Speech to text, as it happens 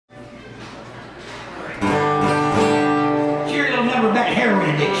heroin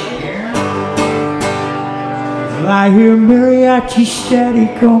addiction here. Well, I hear mariachi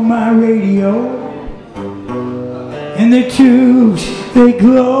static on my radio, and the tubes, they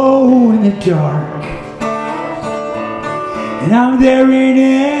glow in the dark. And I'm there in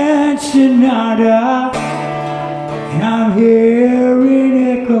Ensenada, and I'm here in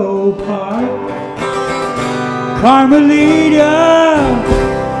Echo Park. Carmalita,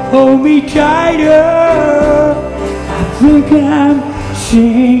 hold me tighter, I think I'm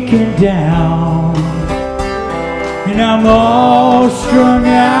sinking down. And I'm all strung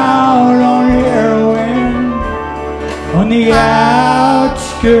out on heroin, on the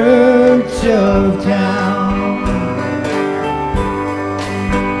outskirts of town.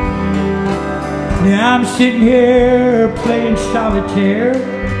 Now I'm sitting here playing solitaire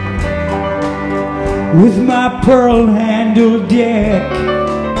with my pearl-handled deck.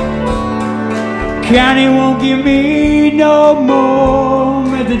 County won't give me no more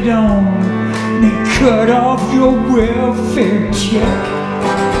methadone. They cut off your welfare check.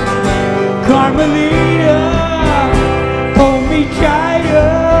 Carmalita, hold me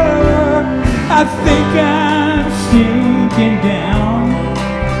tighter, I think I'm sinking down.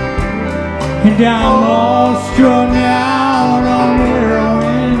 And I'm all strung out on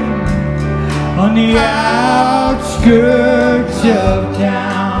heroin, on the outskirts of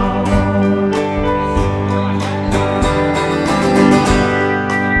town.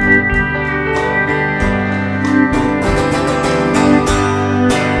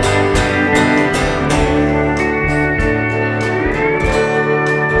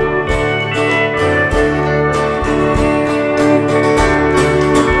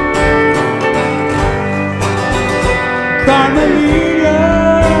 Carmalita,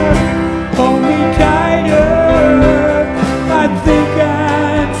 hold me tighter, I think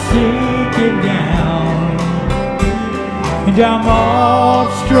I'm sinking down. And I'm all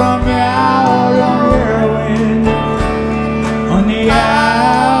strung out on heroin, on the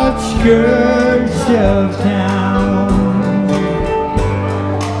outskirts of town.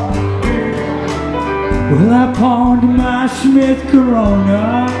 Well, I pawned my Smith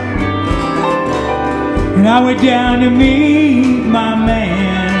Corona, and I went down to meet my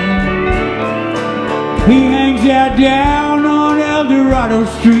man. He hangs out down on El Dorado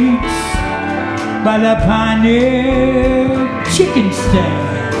streets by the Pioneer chicken stand.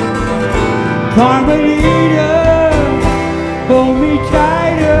 Carmalita, hold me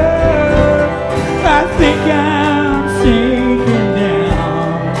tighter, I think I'm sinking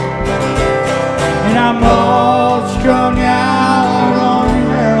down. And I'm all strung out on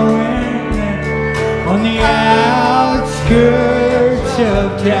heroin, on the outskirts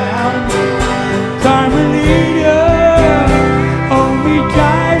of town. Carmalita, hold me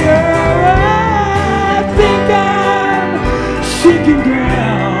tighter, I think I'm sinking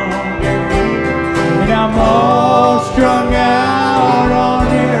down. And I'm all strung out on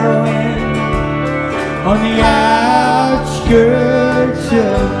heroin, on the outskirts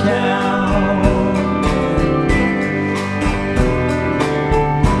of town.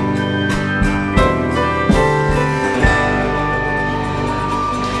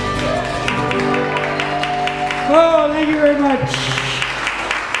 Oh, thank you very much.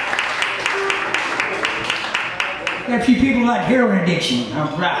 Got a few people like heroin addiction.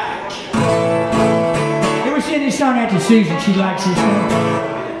 All right. They were sending this song out to Susan. She likes this one.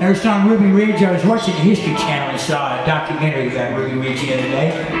 Her song Ruby Ridge. I was watching the History Channel and saw a documentary about Ruby Ridge the other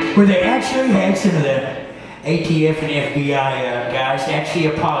day, where they actually had some of the ATF and FBI guys actually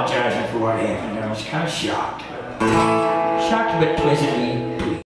apologizing for what happened. I was kind of shocked. Shocked but pleasantly